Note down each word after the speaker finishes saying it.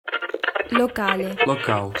Locale.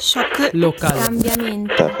 Local. Shock. Local.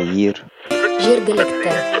 Cambiamento. تغيير جير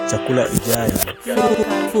جلكتر chakula ijayo.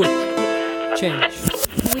 Local. Food. Change.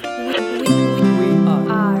 We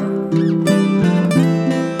are.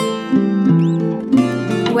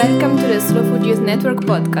 Welcome to the Slow Food Youth Network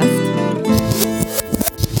podcast.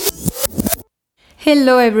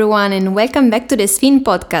 Hello everyone and welcome back to the SFIN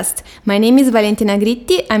podcast. My name is Valentina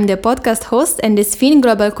Gritti, I'm the podcast host and the SFIN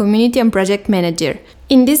Global Community and Project Manager.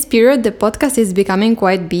 In this period, the podcast is becoming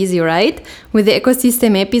quite busy, right? With the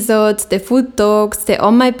ecosystem episodes, the food talks, the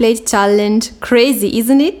On My Plate challenge. Crazy,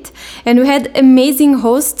 isn't it? And we had amazing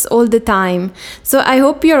hosts all the time. So I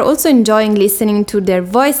hope you are also enjoying listening to their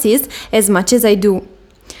voices as much as I do.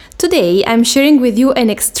 Today, I'm sharing with you an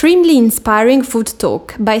extremely inspiring food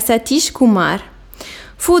talk by Satish Kumar.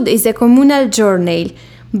 Food is a communal journey,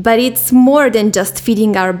 but it's more than just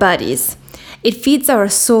feeding our bodies. It feeds our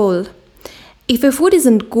soul. If a food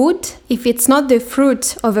isn't good, if it's not the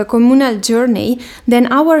fruit of a communal journey, then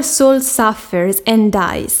our soul suffers and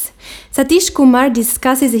dies. Satish Kumar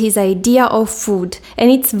discusses his idea of food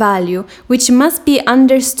and its value, which must be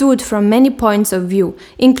understood from many points of view,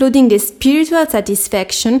 including the spiritual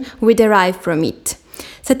satisfaction we derive from it.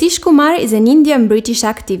 Satish Kumar is an Indian-British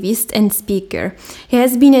activist and speaker. He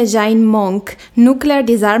has been a Jain monk, nuclear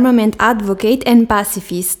disarmament advocate and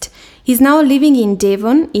pacifist. He's now living in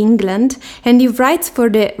Devon, England, and he writes for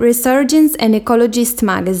the Resurgence and Ecologist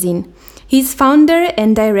magazine. He's founder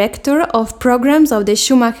and director of programs of the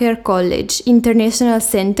Schumacher College International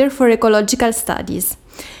Center for Ecological Studies.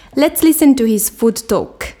 Let's listen to his food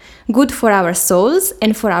talk. Good for our souls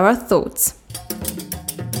and for our thoughts.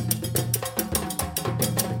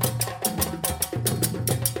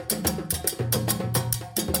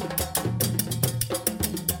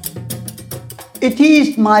 It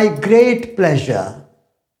is my great pleasure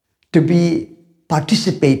to be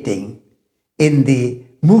participating in the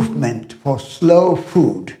movement for slow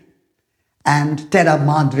food and Terra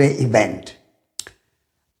Madre event.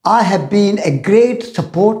 I have been a great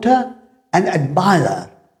supporter and admirer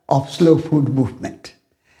of slow food movement,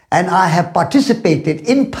 and I have participated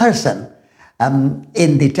in person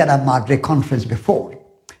in the Terra Madre conference before.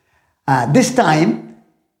 This time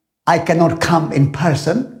I cannot come in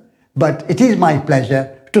person, but it is my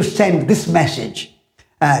pleasure to send this message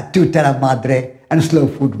to Terra Madre and slow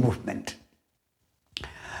food movement.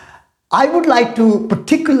 I would like to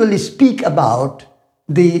particularly speak about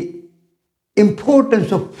the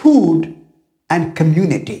importance of food and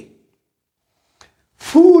community.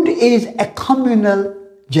 Food is a communal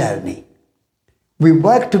journey. We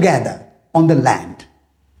work together on the land.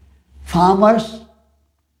 Farmers,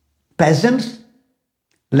 peasants,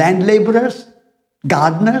 land laborers,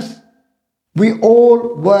 gardeners, we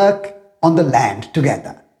all work on the land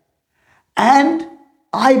together. And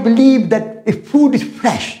I believe that if food is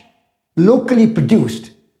fresh, locally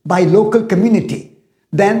produced by local community,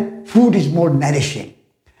 then food is more nourishing.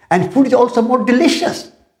 And food is also more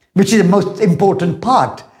delicious, which is the most important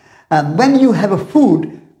part. When you have a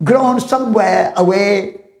food grown somewhere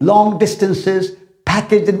away, long distances,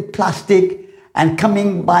 packaged in plastic, and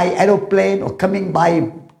coming by aeroplane or coming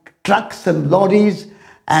by trucks and lorries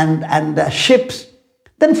and ships,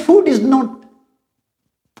 then food is not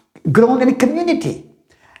grown in a community,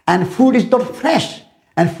 and food is not fresh,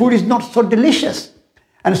 and food is not so delicious.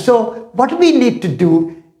 And so what we need to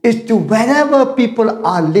do is to, wherever people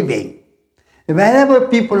are living, wherever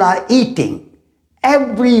people are eating,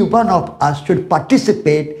 every one of us should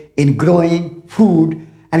participate in growing food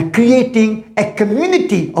and creating a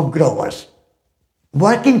community of growers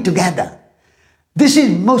working together. This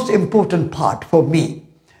is the most important part for me,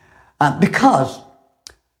 because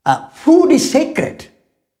food is sacred.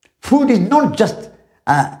 Food is not just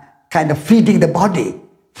kind of feeding the body.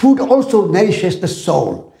 Food also nourishes the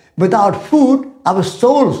soul. Without food, our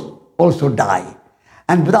souls also die.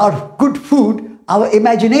 And without good food, our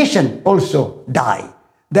imagination also die.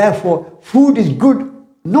 Therefore, food is good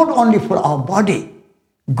not only for our body.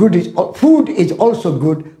 Food is also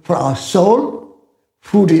good for our soul.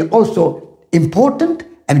 Food is also important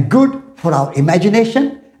and good for our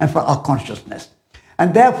imagination and for our consciousness.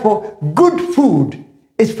 And therefore, good food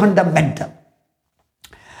is fundamental.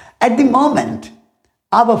 At the moment,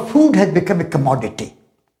 our food has become a commodity.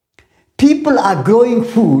 People are growing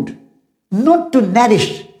food not to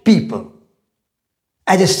nourish people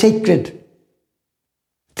as a sacred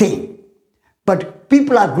thing, but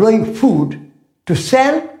people are growing food to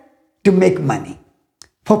sell, to make money,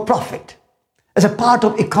 for profit, as a part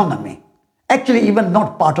of economy. Actually, even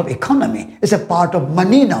not part of economy, it's a part of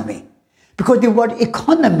money-nomy. Because the word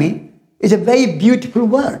economy is a very beautiful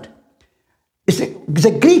word. It's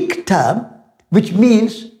a Greek term which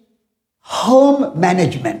means home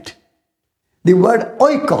management. The word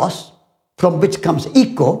oikos, from which comes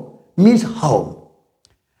eco, means home.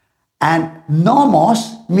 And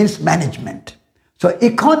nomos means management. So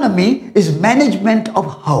economy is management of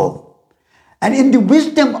home. And in the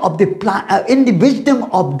wisdom of the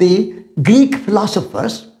Greek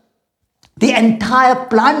philosophers, the entire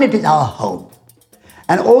planet is our home.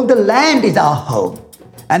 And all the land is our home.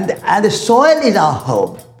 And the soil is our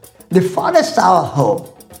home. The forest is our home.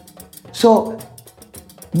 So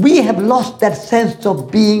we have lost that sense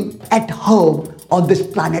of being at home on this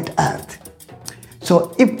planet Earth.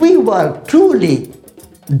 So if we were truly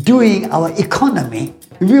doing our economy,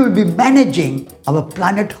 we will be managing our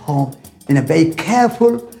planet home in a very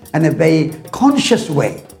careful and a very conscious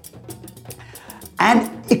way. And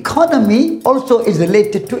economy also is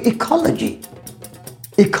related to ecology.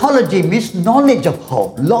 Ecology means knowledge of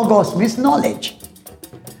home. Logos means knowledge.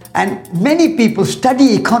 And many people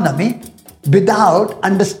study economy without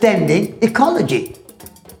understanding ecology,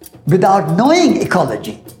 without knowing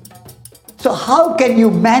ecology. So how can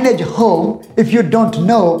you manage home if you don't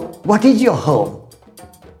know what is your home?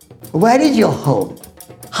 Where is your home?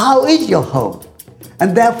 How is your home?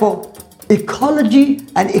 And therefore, ecology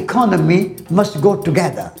and economy must go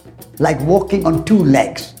together, like walking on two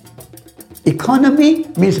legs. Economy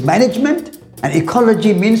means management and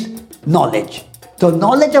ecology means knowledge. So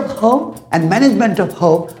knowledge of home and management of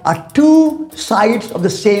home are two sides of the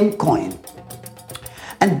same coin.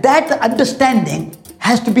 And that understanding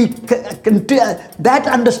has to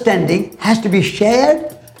be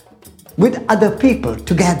shared with other people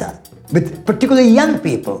together, with particularly young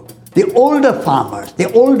people. The older farmers,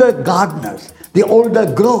 the older gardeners, the older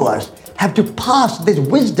growers have to pass this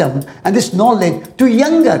wisdom and this knowledge to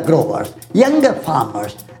younger growers, younger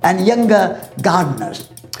farmers, and younger gardeners.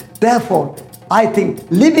 Therefore, I think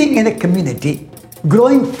living in a community,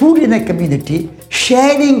 growing food in a community,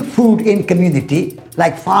 sharing food in community,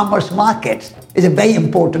 like farmers' markets, is a very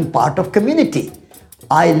important part of community.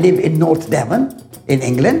 I live in North Devon, in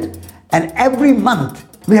England, and every month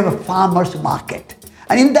we have a farmers' market.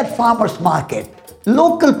 And in that farmers' market,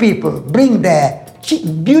 local people bring their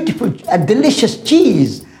beautiful, delicious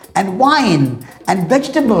cheese and wine and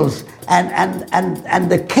vegetables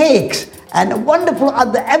and the cakes and wonderful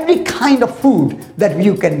every kind of food that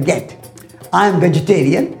you can get. I am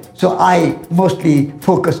vegetarian, so I mostly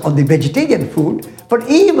focus on the vegetarian food. But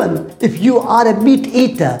even if you are a meat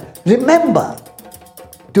eater, remember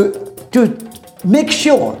to make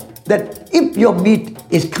sure that if your meat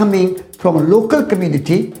is coming from a local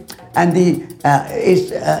community and the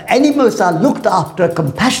animals are looked after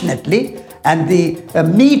compassionately and the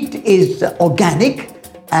meat is organic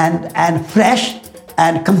and fresh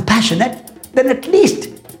and compassionate, then at least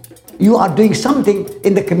you are doing something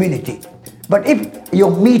in the community. But if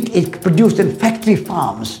your meat is produced in factory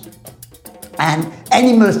farms and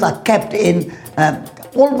animals are kept in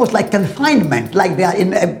almost like confinement, like they are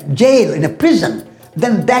in a jail, in a prison,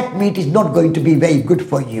 then that meat is not going to be very good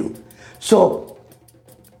for you. So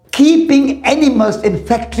keeping animals in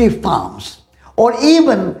factory farms or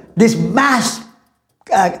even this mass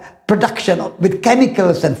production with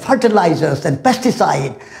chemicals and fertilizers and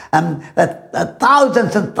pesticide,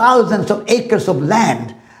 thousands and thousands of acres of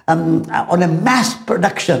land on a mass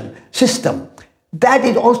production system, that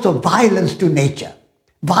is also violence to nature,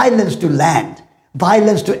 violence to land,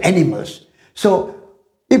 violence to animals. So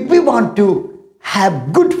if we want to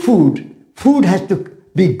have good food, food has to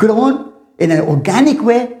be grown in an organic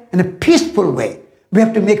way, in a peaceful way. We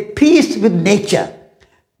have to make peace with nature,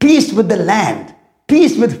 peace with the land,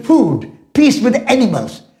 peace with food, peace with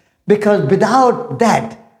animals. Because without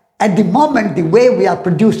that, at the moment, the way we are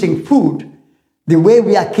producing food, the way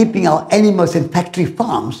we are keeping our animals in factory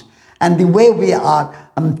farms, and the way we are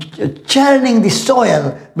churning the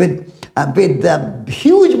soil with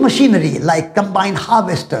huge machinery like combined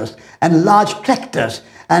harvesters and large tractors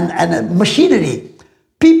and machinery,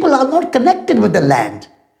 people are not connected with the land.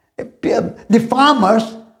 The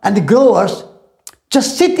farmers and the growers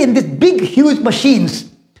just sit in these big, huge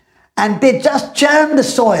machines and they just churn the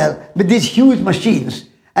soil with these huge machines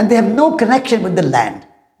and they have no connection with the land.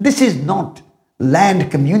 This is not land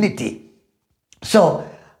community. So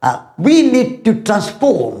we need to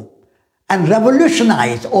transform and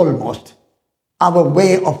revolutionize almost our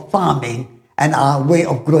way of farming and our way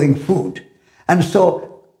of growing food. And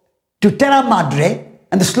so to Terra Madre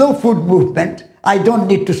and the slow food movement, I don't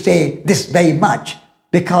need to say this very much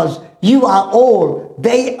because you are all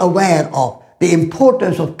very aware of the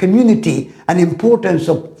importance of community and importance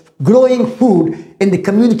of growing food in the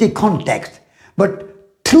community context. But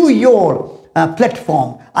through your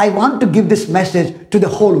platform, I want to give this message to the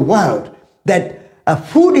whole world that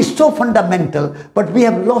food is so fundamental, but we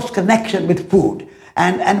have lost connection with food.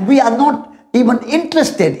 And we are not even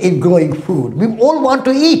interested in growing food. We all want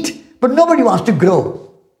to eat, but nobody wants to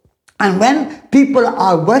grow. And when people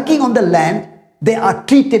are working on the land, they are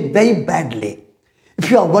treated very badly. If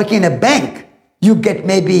you are working in a bank, you get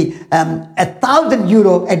maybe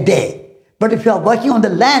 €1,000 a day. But if you are working on the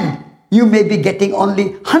land, you may be getting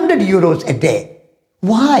only €100 a day.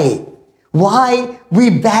 Why? Why we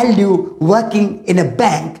value working in a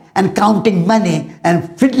bank and counting money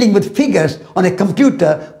and fiddling with figures on a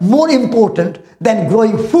computer more important than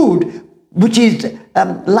growing food, which is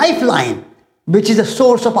lifeline, which is the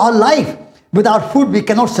source of our life. Without food, we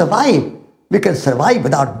cannot survive. We can survive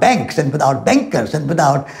without banks and without bankers and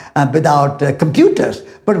without computers,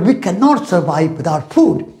 but we cannot survive without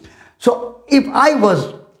food. So if I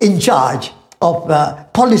was in charge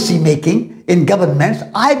of policy making in governments,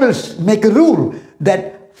 I will make a rule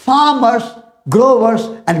that farmers, growers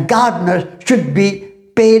and gardeners should be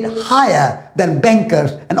paid higher than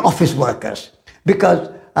bankers and office workers, because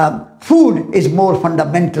food is more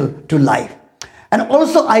fundamental to life. And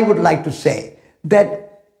also I would like to say that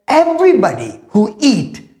everybody who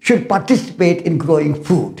eats should participate in growing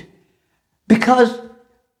food, because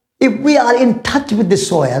if we are in touch with the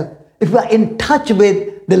soil, if we are in touch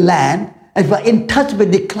with the land, if we are in touch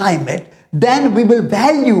with the climate, then we will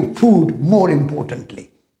value food more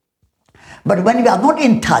importantly. But when we are not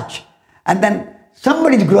in touch, and then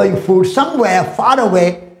somebody is growing food somewhere far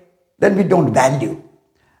away, then we don't value.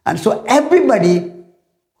 And so everybody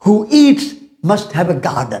who eats must have a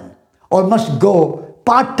garden, or must go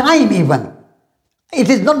part-time even. It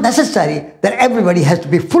is not necessary that everybody has to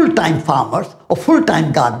be full-time farmers or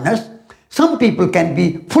full-time gardeners. Some people can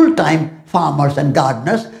be full-time farmers and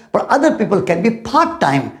gardeners, but other people can be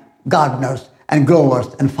part-time gardeners and growers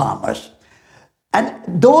and farmers. And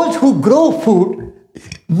those who grow food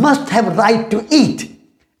must have right to eat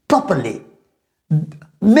properly.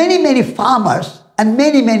 Many farmers and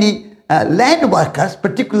many land workers,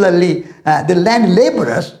 particularly the land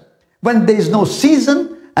laborers, when there is no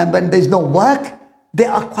season and when there is no work, they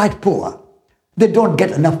are quite poor. They don't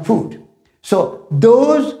get enough food. So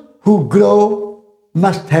those who grow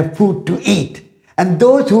must have food to eat. And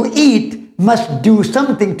those who eat must do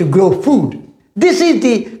something to grow food. This is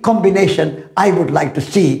the combination I would like to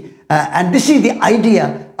see. And this is the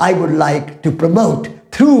idea I would like to promote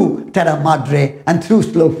through Terra Madre and through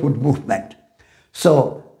Slow Food Movement.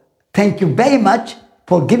 So thank you very much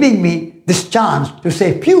for giving me this chance to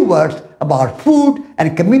say a few words about food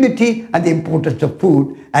and community and the importance of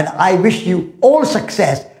food. And I wish you all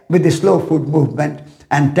success with the Slow Food Movement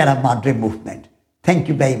and Terra Madre movement. Thank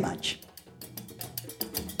you very much.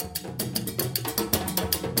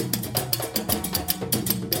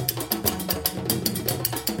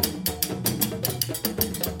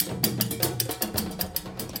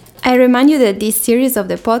 I remind you that this series of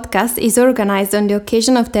the podcast is organized on the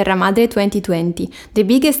occasion of Terra Madre 2020, the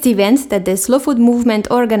biggest event that the Slow Food Movement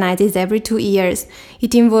organizes every 2 years.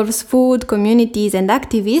 It involves food, communities and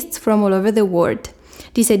activists from all over the world.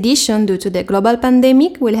 This edition, due to the global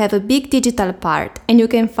pandemic, will have a big digital part, and you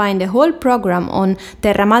can find the whole program on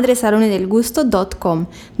terramadresalonedelgusto.com.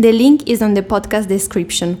 The link is on the podcast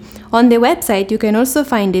description. On the website you can also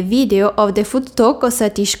find a video of the food talk of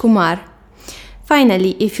Satish Kumar.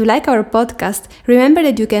 Finally, if you like our podcast, remember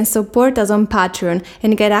that you can support us on Patreon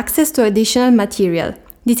and get access to additional material.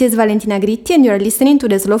 This is Valentina Gritti and you are listening to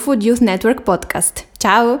the Slow Food Youth Network podcast.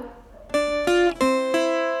 Ciao!